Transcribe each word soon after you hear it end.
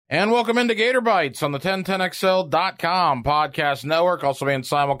And welcome into Gator Bites on the 1010XL.com podcast network, also being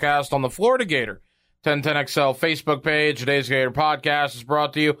simulcast on the Florida Gator 1010XL Facebook page. Today's Gator podcast is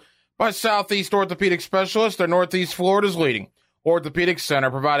brought to you by Southeast Orthopedic Specialists. They're Northeast Florida's leading orthopedic center,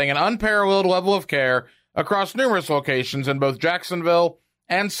 providing an unparalleled level of care across numerous locations in both Jacksonville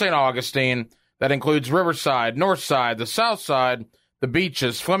and St. Augustine. That includes Riverside, Northside, the South Side, the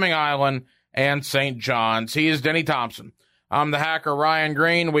Beaches, Fleming Island, and St. John's. He is Denny Thompson. I'm the hacker, Ryan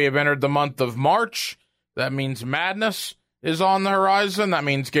Green. We have entered the month of March. That means madness is on the horizon. That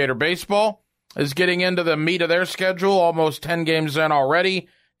means Gator baseball is getting into the meat of their schedule, almost 10 games in already.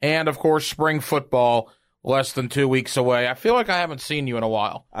 And, of course, spring football less than 2 weeks away. I feel like I haven't seen you in a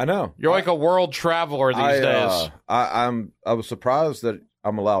while. I know. You're like a world traveler these days. I was surprised that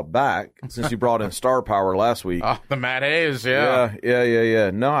I'm allowed back since you brought in Star Power last week. The Matt Hayes, yeah.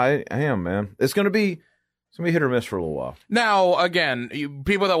 Yeah. No, I am, man. It's going to be hit or miss for a little while. Now, again,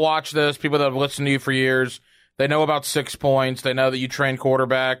 people that watch this, people that have listened to you for years, they know about 6 points. They know that you train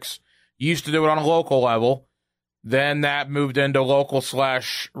quarterbacks. You used to do it on a local level. Then that moved into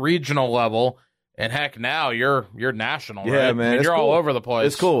local/regional level. And heck, now you're national, right? Yeah, man. You're cool. all over the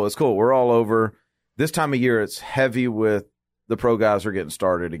place. It's cool. We're all over. This time of year, it's heavy with the pro guys are getting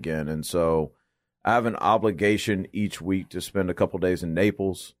started again. And so I have an obligation each week to spend a couple days in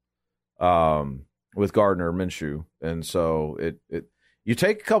Naples. With Gardner Minshew, and so you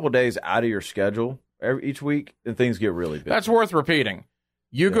take a couple of days out of your schedule each week, and things get really big. That's worth repeating.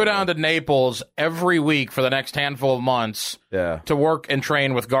 You go down to Naples every week for the next handful of months to work and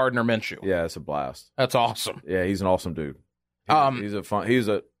train with Gardner Minshew. Yeah, it's a blast. That's awesome. Yeah, he's an awesome dude. He's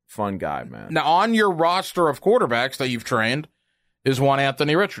a fun guy, man. Now, on your roster of quarterbacks that you've trained is one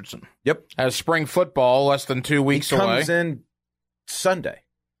Anthony Richardson. Yep. Has spring football less than 2 weeks away. He comes in Sunday,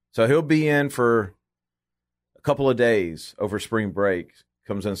 so he'll be in for a couple of days over spring break.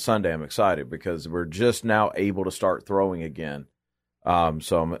 Comes in Sunday. I'm excited because we're just now able to start throwing again.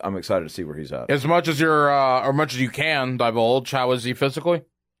 So I'm excited to see where he's at. As much as or much as you can divulge, how is he physically?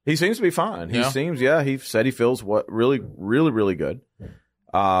 He seems to be fine. He He said he feels really good.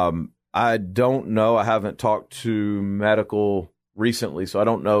 I don't know. I haven't talked to medical recently, so I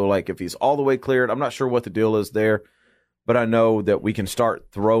don't know like if he's all the way cleared. I'm not sure what the deal is there, but I know that we can start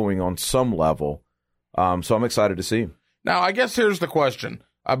throwing on some level. So I'm excited to see him. Now, I guess here's the question.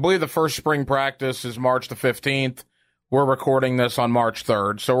 I believe the first spring practice is March the 15th. We're recording this on March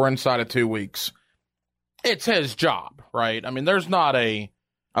 3rd, so we're inside of 2 weeks. It's his job, right? I mean, there's not a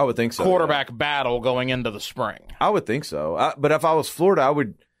I would think so, quarterback battle going into the spring. I would think so. But if I was Florida,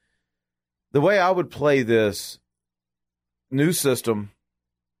 the way I would play this new system,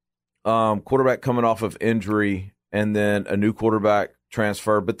 quarterback coming off of injury, and then a new quarterback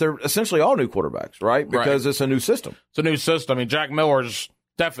transfer, but they're essentially all new quarterbacks, right? Because it's a new system. It's a new system. I mean, Jack Miller's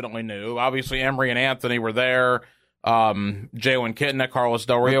definitely new. Obviously, Emory and Anthony were there. Jalen Kitna, Carlos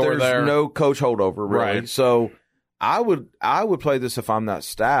Del Rio were there. There's no coach holdover, really. Right. So I would play this if I'm that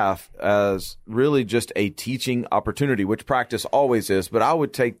staff as really just a teaching opportunity, which practice always is, but I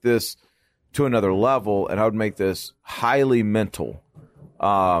would take this to another level, and I would make this highly mental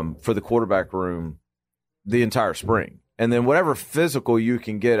for the quarterback room the entire spring. And then whatever physical you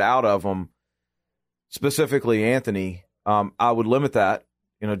can get out of them, specifically Anthony, I would limit that.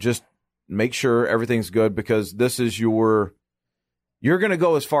 Just make sure everything's good because this is you're going to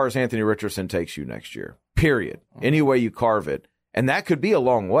go as far as Anthony Richardson takes you next year, period. Any way you carve it. And that could be a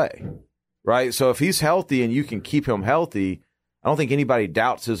long way, right? So if he's healthy and you can keep him healthy, I don't think anybody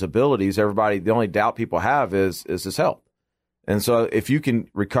doubts his abilities. The only doubt people have is his health. And so if you can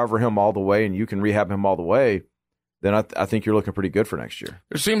recover him all the way and you can rehab him all the way, then I think you're looking pretty good for next year.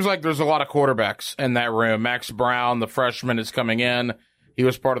 It seems like there's a lot of quarterbacks in that room. Max Brown, the freshman, is coming in. He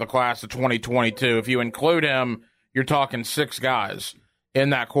was part of the class of 2022. If you include him, you're talking 6 guys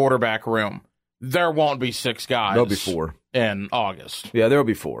in that quarterback room. There won't be 6 guys. There'll be 4 in August. Yeah, there'll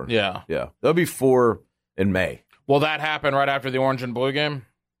be 4. Yeah. There'll be 4 in May. Will that happen right after the Orange and Blue game?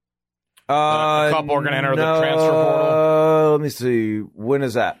 A couple are going to enter the transfer portal. Let me see. When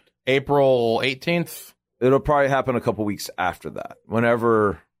is that? April 18th. It'll probably happen a couple weeks after that,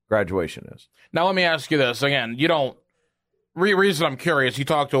 whenever graduation is. Now, let me ask you this. Again, reason I'm curious, you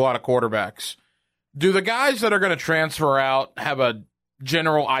talk to a lot of quarterbacks. Do the guys that are going to transfer out have a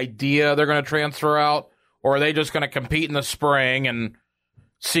general idea they're going to transfer out, or are they just going to compete in the spring and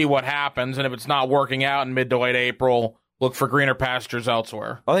see what happens? And if it's not working out in mid to late April, look for greener pastures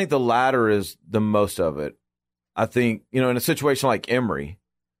elsewhere? I think the latter is the most of it. I think, in a situation like Emory,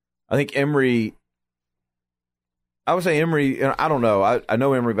 I would say Emory, I don't know. I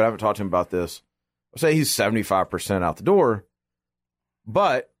know Emory, but I haven't talked to him about this. I would say he's 75% out the door,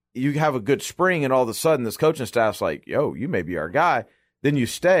 but you have a good spring, and all of a sudden this coaching staff's like, yo, you may be our guy. Then you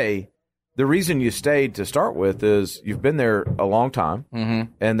stay. The reason you stayed to start with is you've been there a long time,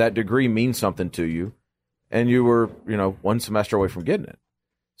 and that degree means something to you, and you were, one semester away from getting it.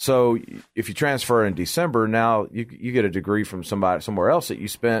 So if you transfer in December, now you get a degree from somewhere else that you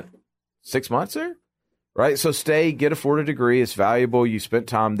spent 6 months there, right? So stay, get a Florida degree. It's valuable. You spent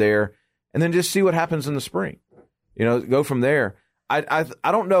time there, and then just see what happens in the spring. Go from there. I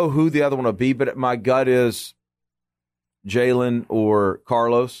don't know who the other one will be, but my gut is Jalen or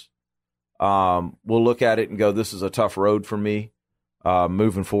Carlos. We'll look at it and go, this is a tough road for me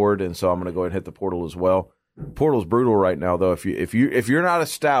moving forward, and so I'm going to go ahead and hit the portal as well. Portal's brutal right now, though. If you're not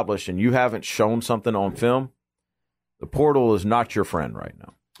established and you haven't shown something on film, the portal is not your friend right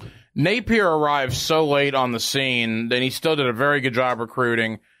now. Napier arrived so late on the scene that he still did a very good job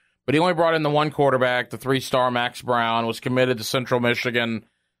recruiting, but he only brought in the one quarterback, the 3-star Max Brown, was committed to Central Michigan.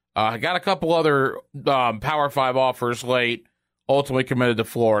 Got a couple other Power 5 offers late, ultimately committed to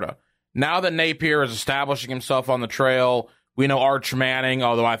Florida. Now that Napier is establishing himself on the trail, we know Arch Manning,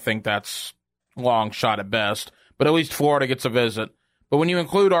 although I think that's long shot at best, but at least Florida gets a visit. But when you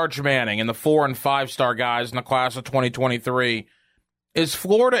include Arch Manning and the 4- and 5-star guys in the class of 2023, is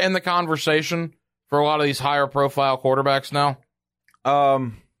Florida in the conversation for a lot of these higher profile quarterbacks now?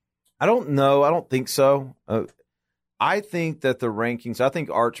 I don't know. I don't think so. I think that the rankings, I think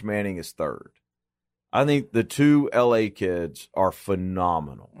Arch Manning is third. I think the 2 LA kids are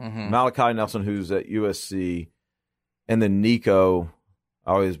phenomenal. Malachi Nelson, who's at USC, and then Nico,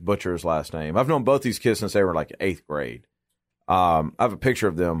 I always butcher his last name. I've known both these kids since they were like 8th grade. I have a picture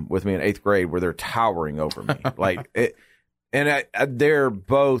of them with me in 8th grade where they're towering over me. They're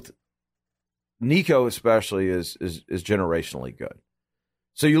both, Nico especially is generationally good.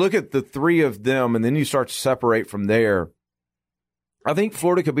 So you look at the 3 of them, and then you start to separate from there. I think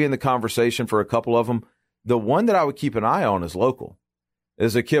Florida could be in the conversation for a couple of them. The one that I would keep an eye on is local,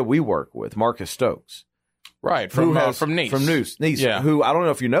 is a kid we work with, Marcus Stokes. Right, from Nice. From Nice, yeah. Who, I don't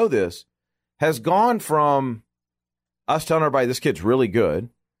know if you know this, has gone from us telling everybody this kid's really good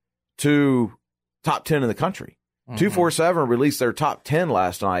to top 10 in the country. 247 released their top 10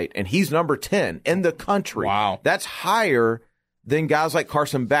 last night, and he's number 10 in the country. Wow. That's higher than guys like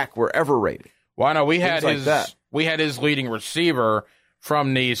Carson Beck were ever rated. Well, I know we had his leading receiver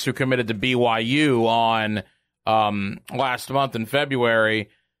from Nice who committed to BYU on last month in February.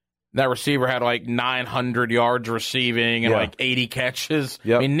 That receiver had like 900 yards receiving and like 80 catches.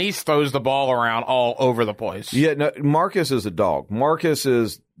 Yep. I mean, Nice throws the ball around all over the place. Yeah, no, Marcus is a dog. Marcus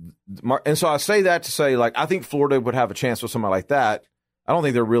is, and so I say that to say, like, I think Florida would have a chance with somebody like that. I don't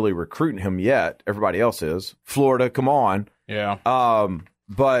think they're really recruiting him yet. Everybody else is. Florida, come on. Yeah.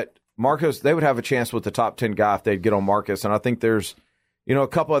 But Marcus, they would have a chance with the top 10 guy if they'd get on Marcus. And I think there's, a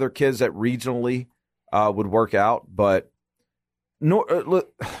couple other kids that regionally would work out. But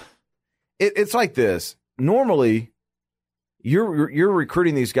look, it's like this. Normally, you're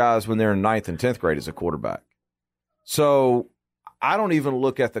recruiting these guys when they're in 9th and 10th grade as a quarterback. So I don't even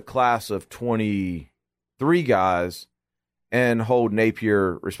look at the class of 23 guys and hold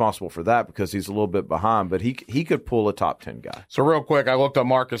Napier responsible for that because he's a little bit behind, but he could pull a top 10 guy. So real quick, I looked up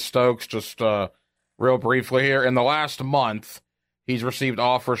Marcus Stokes just real briefly here. In the last month, he's received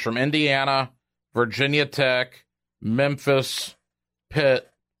offers from Indiana, Virginia Tech, Memphis, Pitt,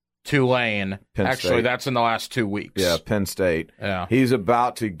 Tulane. Penn State. That's in the last 2 weeks. Yeah, Penn State. Yeah. He's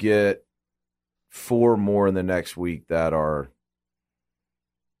about to get 4 more in the next week that are.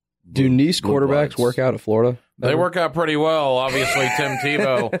 Do Nice quarterbacks work out at Florida? They work out pretty well. Obviously, Tim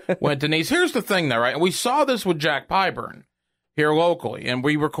Tebow went to Nice. Here's the thing, though, right? We saw this with Jack Pyburn here locally, and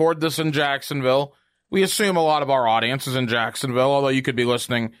we record this in Jacksonville. We assume a lot of our audience is in Jacksonville, although you could be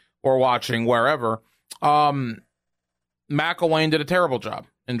listening or watching wherever. McElwain did a terrible job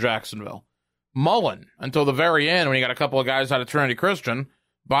in Jacksonville. Mullen, until the very end, when he got a couple of guys out of Trinity Christian,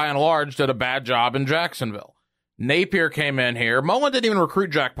 by and large, did a bad job in Jacksonville. Napier came in here. Mullen didn't even recruit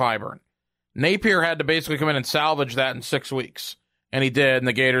Jack Pyburn. Napier had to basically come in and salvage that in 6 weeks. And he did, and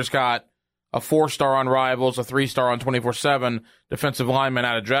the Gators got a 4-star on Rivals, a 3-star on 24/7 defensive lineman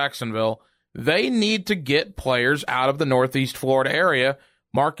out of Jacksonville. They need to get players out of the Northeast Florida area.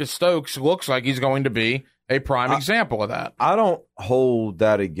 Marcus Stokes looks like he's going to be a prime example of that. I don't hold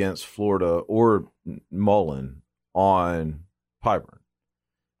that against Florida or Mullen on Pyburn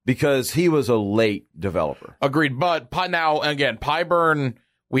because he was a late developer. Agreed. But now, again, Pyburn,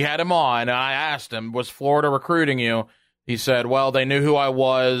 we had him on, and I asked him, was Florida recruiting you? He said, well, they knew who I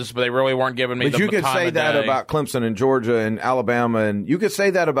was, but they really weren't giving me the time of day. But you could say that about Clemson and Georgia and Alabama, and you could say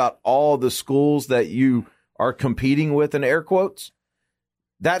that about all the schools that you are competing with in air quotes.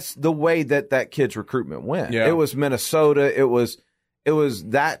 that's the way that kid's recruitment went. Yeah. It was Minnesota. It was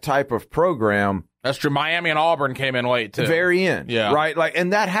that type of program. That's true. Miami and Auburn came in late too. Very end. Yeah. Right.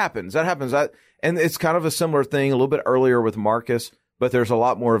 And that happens. And it's kind of a similar thing a little bit earlier with Marcus, but there's a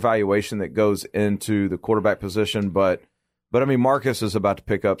lot more evaluation that goes into the quarterback position. But I mean, Marcus is about to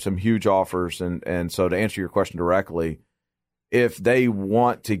pick up some huge offers. And so to answer your question directly, if they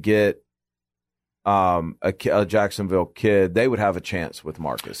want to get a Jacksonville kid, they would have a chance with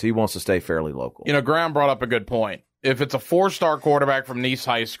Marcus. He wants to stay fairly local. Graham brought up a good point. If it's a 4-star quarterback from Nice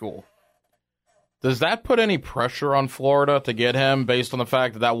High School, does that put any pressure on Florida to get him based on the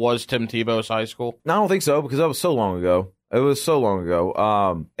fact that was Tim Tebow's high school? No, I don't think so, because that was so long ago. It was so long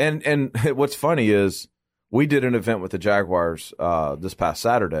ago. And what's funny is we did an event with the Jaguars this past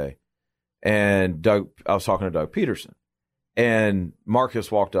Saturday, and I was talking to Doug Peterson, and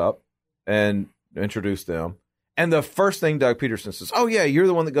Marcus walked up and introduced them. And the first thing Doug Peterson says, "Oh, yeah, you're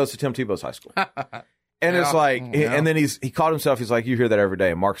the one that goes to Tim Tebow's high school." And it's like, and then he caught himself. He's like, "You hear that every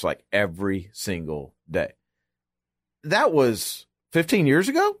day." And Mark's like, "Every single day." That was 15 years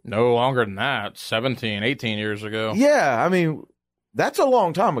ago? No longer than that. 17, 18 years ago. Yeah. I mean, that's a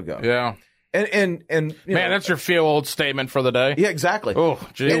long time ago. Yeah. And man, that's your feel-old statement for the day. Yeah, exactly. Oh,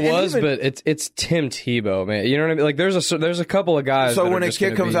 gee. It was, but it's Tim Tebow, man. You know what I mean? Like, there's a couple of guys. So when a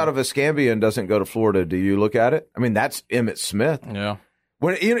kid comes out of Escambia and doesn't go to Florida, do you look at it? I mean, that's Emmitt Smith. Yeah.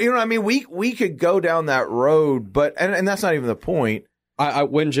 When you know what I mean? We could go down that road, but and that's not even the point.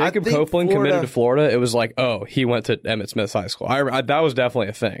 When Jacob Copeland committed to Florida, it was like, oh, he went to Emmitt Smith's high school. That was definitely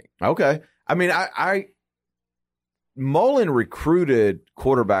a thing. Okay. I mean, Mullen recruited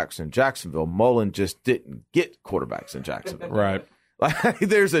quarterbacks in Jacksonville. Mullen just didn't get quarterbacks in Jacksonville. Right. Like,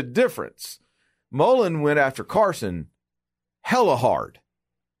 there's a difference. Mullen went after Carson hella hard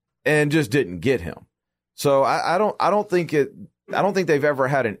and just didn't get him. So I don't think they've ever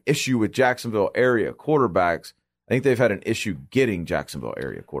had an issue with Jacksonville area quarterbacks. I think they've had an issue getting Jacksonville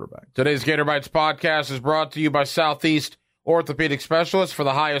area quarterbacks. Today's Gator Bites podcast is brought to you by Southeast Orthopedic Specialists. For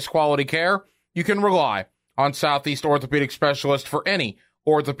the highest quality care, you can rely on Southeast Orthopedic Specialists for any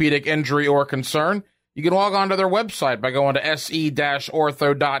orthopedic injury or concern. You can log on to their website by going to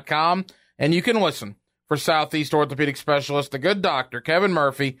se-ortho.com, and you can listen for Southeast Orthopedic Specialist, the good doctor, Kevin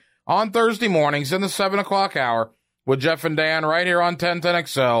Murphy, on Thursday mornings in the 7 o'clock hour with Jeff and Dan right here on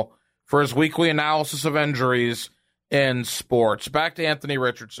 1010XL for his weekly analysis of injuries in sports. Back to Anthony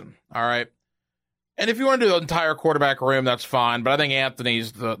Richardson, all right? And if you want to do the entire quarterback room, that's fine, but I think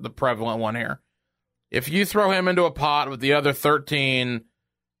Anthony's the prevalent one here. If you throw him into a pot with the other 13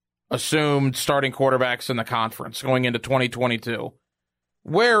 assumed starting quarterbacks in the conference going into 2022,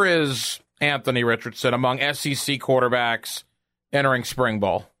 where is Anthony Richardson among SEC quarterbacks entering spring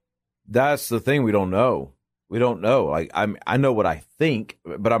ball? That's the thing. We don't know. We don't know. Like, I know what I think,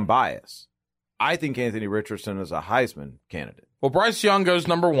 but I'm biased. I think Anthony Richardson is a Heisman candidate. Well, Bryce Young goes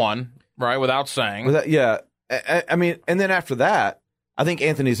number one, right, without saying. Yeah. I mean, and then after that, I think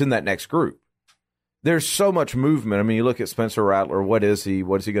Anthony's in that next group. There's so much movement. I mean, you look at Spencer Rattler. What is he?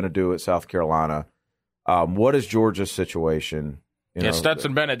 What is he going to do at South Carolina? What is Georgia's situation?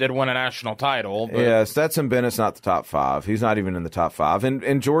 Stetson Bennett did win a national title. But... Yeah, Stetson Bennett's not the top five. He's not even in the top five.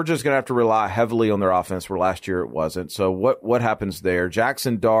 And Georgia's going to have to rely heavily on their offense, where last year it wasn't. So what happens there?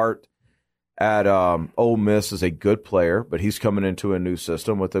 Jackson Dart at Ole Miss is a good player, but he's coming into a new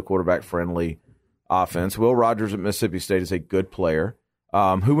system with a quarterback-friendly offense. Will Rogers at Mississippi State is a good player.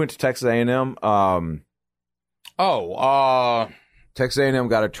 Who went to Texas A&M? Texas A&M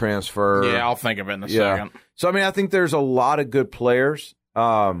got a transfer. Yeah, I'll think of it in a second. So, I mean, I think there's a lot of good players.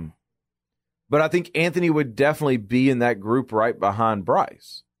 But I think Anthony would definitely be in that group right behind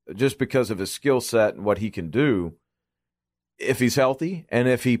Bryce, just because of his skill set and what he can do if he's healthy and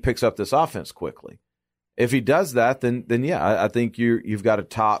if he picks up this offense quickly. If he does that, then yeah, I think you've got a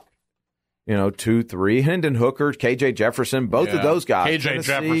top, 2, 3. Hendon Hooker, KJ Jefferson, both of those guys. KJ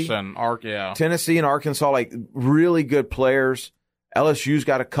Jefferson, Tennessee and Arkansas, like really good players. LSU's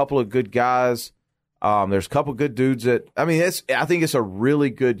got a couple of good guys. There's a couple good dudes I think it's a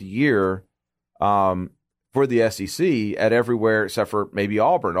really good year for the SEC at everywhere except for maybe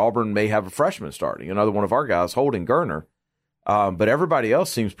Auburn. Auburn may have a freshman starting, another one of our guys, Holden Gerner. But everybody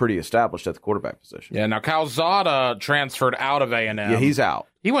else seems pretty established at the quarterback position. Yeah, now Calzada transferred out of A&M. Yeah, he's out.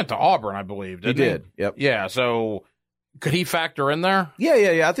 He went to Auburn, I believe, didn't he? He did, yep. Yeah, so could he factor in there?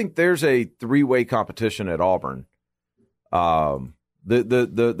 Yeah. I think there's a three-way competition at Auburn.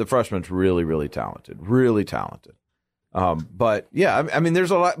 The freshman's really, really talented. Really talented. But, yeah, I mean,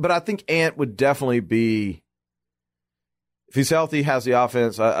 there's a lot. But I think Ant would definitely be, if he's healthy, has the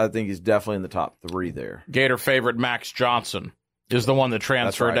offense, I think he's definitely in the top 3 there. Gator favorite Max Johnson is the one that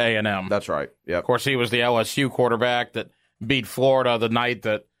transferred to A&M. That's right. Yeah. Of course, he was the LSU quarterback that beat Florida the night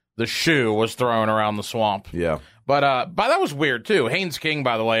that the shoe was thrown around the swamp. Yeah. But that was weird, too. Haynes King,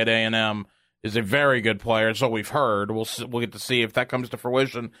 by the way, at A&M is a very good player, so we've heard. We'll get to see if that comes to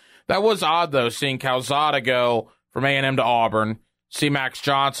fruition. That was odd, though, seeing Calzada go from A&M to Auburn, see Max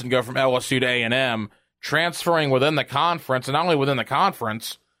Johnson go from LSU to A&M, transferring within the conference, and not only within the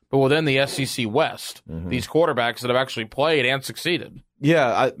conference, but within the SEC West. Mm-hmm. These quarterbacks that have actually played and succeeded.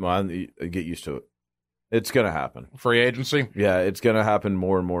 Yeah, I get used to it. It's going to happen. Free agency? Yeah, it's going to happen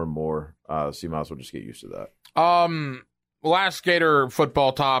more and more and more. So you might as well just get used to that. Last Gator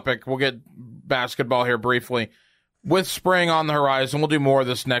football topic. We'll get basketball here briefly. With spring on the horizon, we'll do more of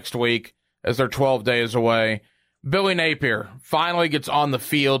this next week as they're 12 days away. Billy Napier finally gets on the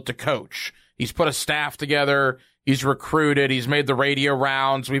field to coach. He's put a staff together. He's recruited. He's made the radio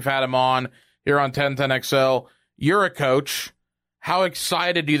rounds. We've had him on here on 1010XL. You're a coach. How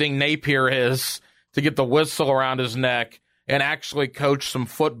excited do you think Napier is to get the whistle around his neck and actually coach some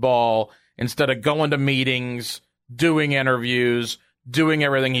football instead of going to meetings, doing interviews, doing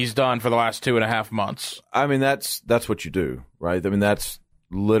everything he's done for the last 2.5 months? I mean, that's what you do, right? I mean, that's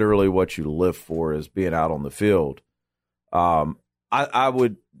literally what you live for, is being out on the field. I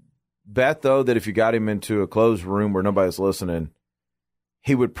would bet, though, that if you got him into a closed room where nobody's listening,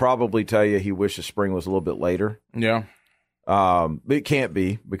 he would probably tell you he wishes spring was a little bit later. Yeah. But it can't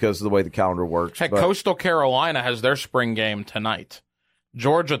be because of the way the calendar works. Heck, Coastal Carolina has their spring game tonight.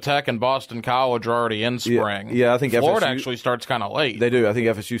 Georgia Tech and Boston College are already in spring. Yeah, I think Florida FSU actually starts kind of late. They do. I think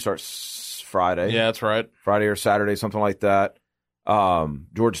FSU starts Friday. Yeah, that's right. Friday or Saturday, something like that.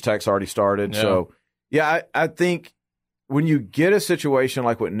 Georgia Tech's already started. Yeah. So, yeah, I think when you get a situation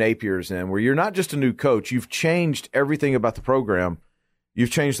like what Napier's in, where you're not just a new coach, you've changed everything about the program.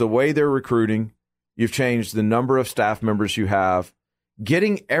 You've changed the way they're recruiting. You've changed the number of staff members you have.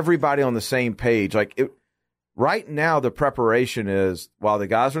 Getting everybody on the same page. Right now, the preparation is, while the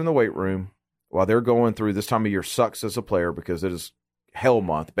guys are in the weight room, while they're going through, this time of year sucks as a player because it is hell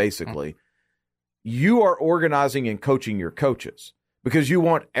month, basically. You are organizing and coaching your coaches because you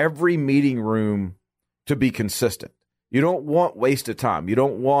want every meeting room to be consistent. You don't want wasted time. You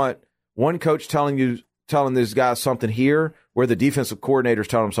don't want one coach telling these guys something here where the defensive coordinator's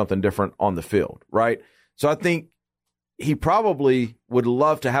telling them something different on the field, right? So I think he probably would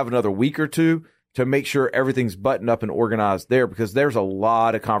love to have another week or two to make sure everything's buttoned up and organized there, because there's a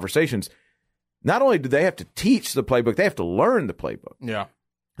lot of conversations. Not only do they have to teach the playbook, they have to learn the playbook. Yeah.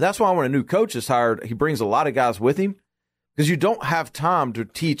 That's why when a new coach is hired, he brings a lot of guys with him, because you don't have time to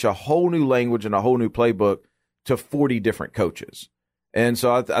teach a whole new language and a whole new playbook to 40 different coaches. And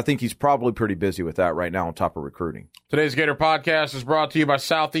so I think he's probably pretty busy with that right now on top of recruiting. Today's Gator Podcast is brought to you by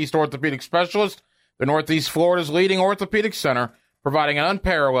Southeast Orthopedic Specialist, the Northeast Florida's leading orthopedic center, providing an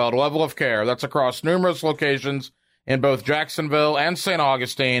unparalleled level of care that's across numerous locations in both Jacksonville and St.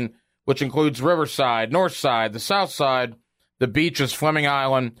 Augustine, which includes Riverside, Northside, the South Side, the beaches, Fleming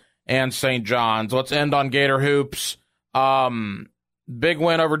Island, and St. John's. Let's end on Gator Hoops. Big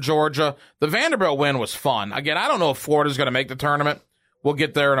win over Georgia. The Vanderbilt win was fun. Again, I don't know if Florida's going to make the tournament. We'll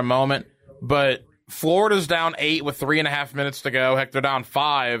get there in a moment. But Florida's down 8 with 3.5 minutes to go. Heck, they're down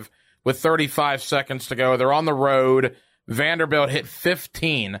 5 with 35 seconds to go. They're on the road. Vanderbilt hit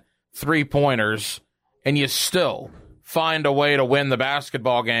 15 3-pointers, and you still find a way to win the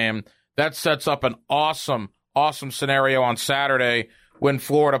basketball game. That sets up an awesome scenario on Saturday when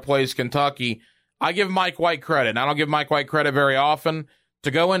Florida plays Kentucky. I give Mike White credit, and I don't give Mike White credit very often, to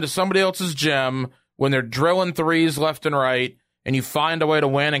go into somebody else's gym when they're drilling threes left and right, and you find a way to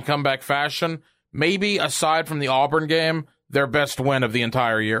win in comeback fashion. Maybe, aside from the Auburn game, their best win of the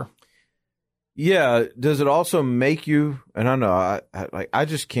entire year. Yeah. Does it also make you, and I know, I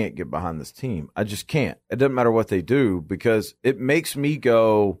just can't get behind this team. I just can't. It doesn't matter what they do, because it makes me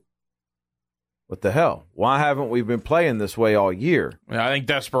go, what the hell? Why haven't we been playing this way all year? Yeah, I think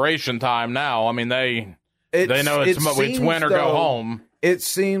desperation time now. I mean, they know it's win or go home. It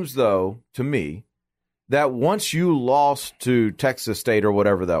seems, though, to me, that once you lost to Texas State or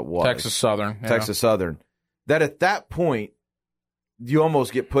whatever that was, Texas Southern, that at that point, you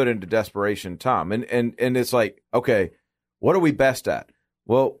almost get put into desperation time. And it's like, okay, what are we best at?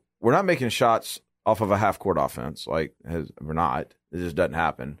 Well, we're not making shots off of a half-court offense. We're not. It just doesn't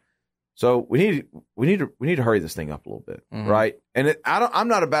happen. So we need to hurry this thing up a little bit, right? And I'm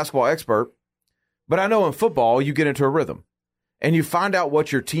not a basketball expert, but I know in football you get into a rhythm, and you find out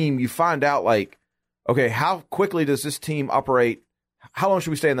what your team. You find out, like, okay, how quickly does this team operate? How long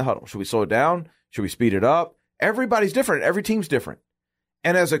should we stay in the huddle? Should we slow it down? Should we speed it up? Everybody's different. Every team's different.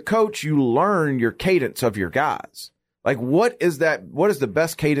 And as a coach, you learn your cadence of your guys. Like, what is that? What is the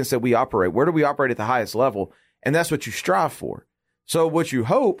best cadence that we operate? Where do we operate at the highest level? And that's what you strive for. So what you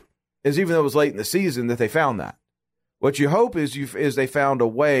hope is, even though it was late in the season, that they found that. What you hope is they found a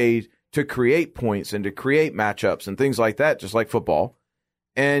way to create points and to create matchups and things like that, just like football.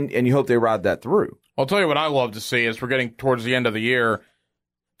 And you hope they ride that through. I'll tell you what I love to see is we're getting towards the end of the year.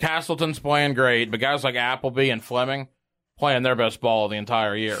 Castleton's playing great, but guys like Appleby and Fleming playing their best ball of the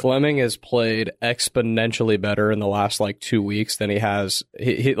entire year. Fleming has played exponentially better in the last 2 weeks than he has.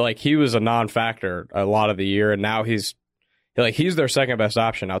 He was a non-factor a lot of the year, and now he's their second best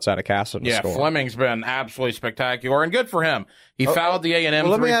option outside of Castleton. Yeah, score. Fleming's been absolutely spectacular and good for him. He fouled the A&M.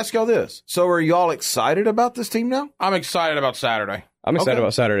 Well, let me ask y'all this: so are y'all excited about this team now? I'm excited about Saturday. I'm excited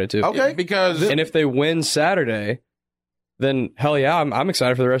about Saturday too. Okay, and if they win Saturday, then hell yeah, I'm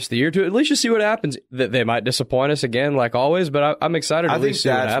excited for the rest of the year to at least just see what happens. They might disappoint us again, like always, but I'm excited to at least see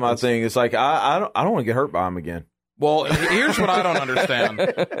what happens. I think that's my thing. It's like I don't want to get hurt by them again. Well, here's what I don't understand.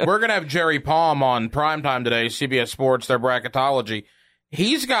 We're going to have Jerry Palm on primetime today, CBS Sports, their bracketology.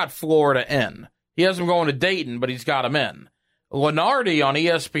 He's got Florida in. He has them going to Dayton, but he's got them in. Lenardi on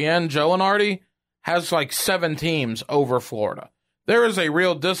ESPN, Joe Lenardi, has 7 teams over Florida. There is a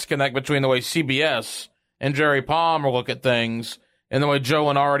real disconnect between the way CBS and Jerry Palm look at things and the way Joe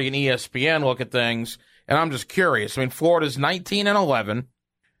Lenardi and ESPN look at things. And I'm just curious. I mean, Florida's 19-11.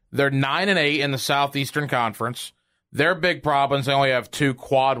 They're 9-8 in the Southeastern Conference. Their big problems, they only have 2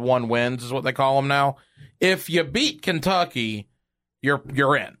 quad 1 wins, is what they call them now. If you beat Kentucky,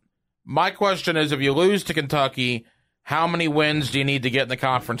 you're in. My question is, if you lose to Kentucky, how many wins do you need to get in the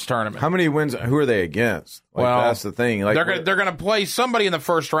conference tournament? How many wins? Who are they against? That's the thing. They're going to play somebody in the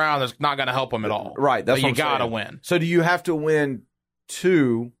first round that's not going to help them at all. Right. That's what you got to win. So do you have to win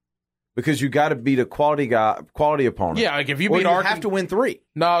 2 because you got to beat a quality opponent? Yeah, if you beat Arkansas, you have to win 3.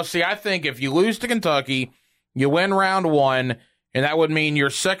 No, see, I think if you lose to Kentucky, you win round 1, and that would mean your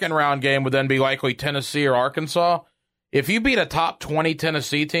second round game would then be likely Tennessee or Arkansas. If you beat a top 20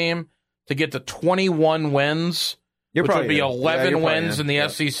 Tennessee team to get to 21 wins, which would be 11 wins in the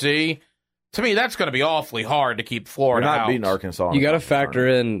SEC, to me, that's going to be awfully hard to keep Florida out. You're not beating Arkansas. You got to factor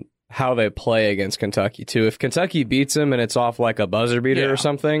in how they play against Kentucky, too. If Kentucky beats them and it's off like a buzzer beater or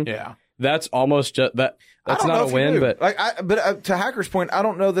something, that's almost just that. That's not a win, but to Hacker's point, I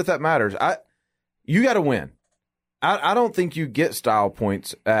don't know that matters. You got to win. I don't think you get style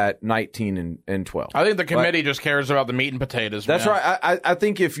points at 19 and 12. I think the committee just cares about the meat and potatoes. That's right. I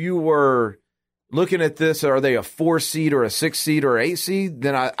think if you were looking at this, are they a 4 seed or a 6 seed or 8 seed?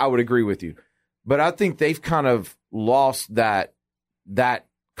 Then I would agree with you. But I think they've kind of lost that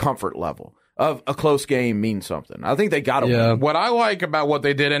comfort level of a close game means something. I think they got to win. What I like about what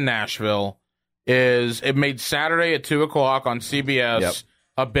they did in Nashville is it made Saturday at 2:00 on CBS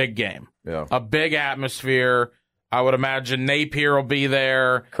a big game, a big atmosphere. I would imagine Napier will be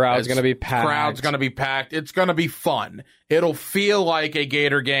there. Crowd's going to be packed. It's going to be fun. It'll feel like a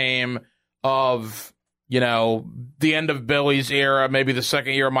Gator game of, the end of Billy's era, maybe the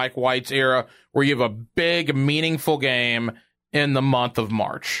second year of Mike White's era, where you have a big, meaningful game in the month of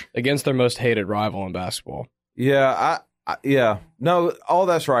March. Against their most hated rival in basketball. Yeah, No, all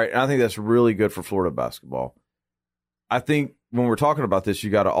that's right. And I think that's really good for Florida basketball. I think when we're talking about this, you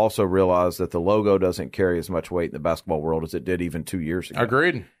got to also realize that the logo doesn't carry as much weight in the basketball world as it did even 2 years ago.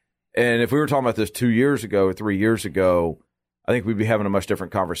 Agreed. And if we were talking about this 2 years ago or 3 years ago, I think we'd be having a much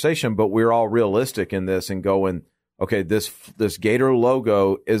different conversation. But we're all realistic in this and going, okay, this Gator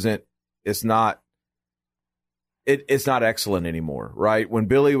logo it's not excellent anymore, right? When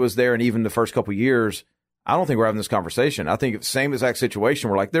Billy was there, and even the first couple of years, I don't think we're having this conversation. I think it's the same exact situation.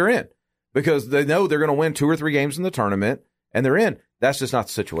 We're like, they're in because they know they're going to win 2 or 3 games in the tournament. And they're in. That's just not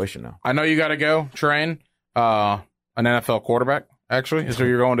the situation now. I know you got to go train an NFL quarterback, actually, is who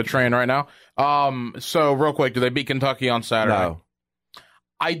you're going to train right now. So real quick, do they beat Kentucky on Saturday? No.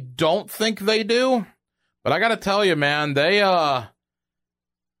 I don't think they do, but I got to tell you, man, they're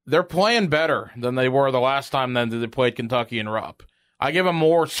playing better than they were the last time that they played Kentucky in Rupp. I give them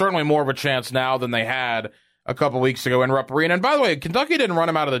certainly more of a chance now than they had a couple weeks ago in Rupp Arena. And by the way, Kentucky didn't run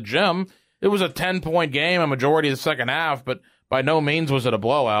them out of the gym. It was a 10-point game, a majority of the second half, but by no means was it a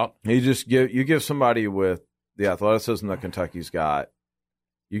blowout. You give somebody with the athleticism that Kentucky's got,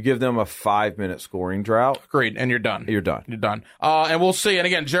 you give them a 5-minute scoring drought. Agreed, and you're done. You're done. And we'll see. And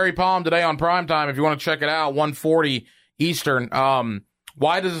again, Jerry Palm today on primetime, if you want to check it out, 1:40 Eastern.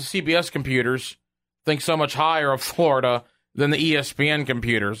 Why does the CBS computers think so much higher of Florida than the ESPN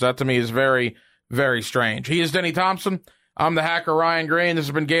computers? That to me is very, very strange. He is Denny Thompson. I'm the hacker Ryan Green. This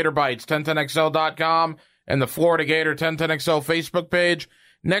has been Gator Bites, 1010XL.com and the Florida Gator 1010XL Facebook page.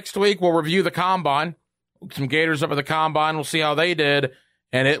 Next week, we'll review the Combine. some Gators up at the Combine. We'll see how they did.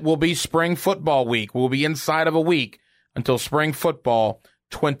 And it will be spring football week. We'll be inside of a week until spring football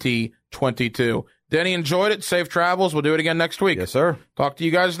 2022. Denny, enjoyed it. Safe travels. We'll do it again next week. Yes, sir. Talk to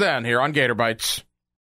you guys then here on Gator Bites.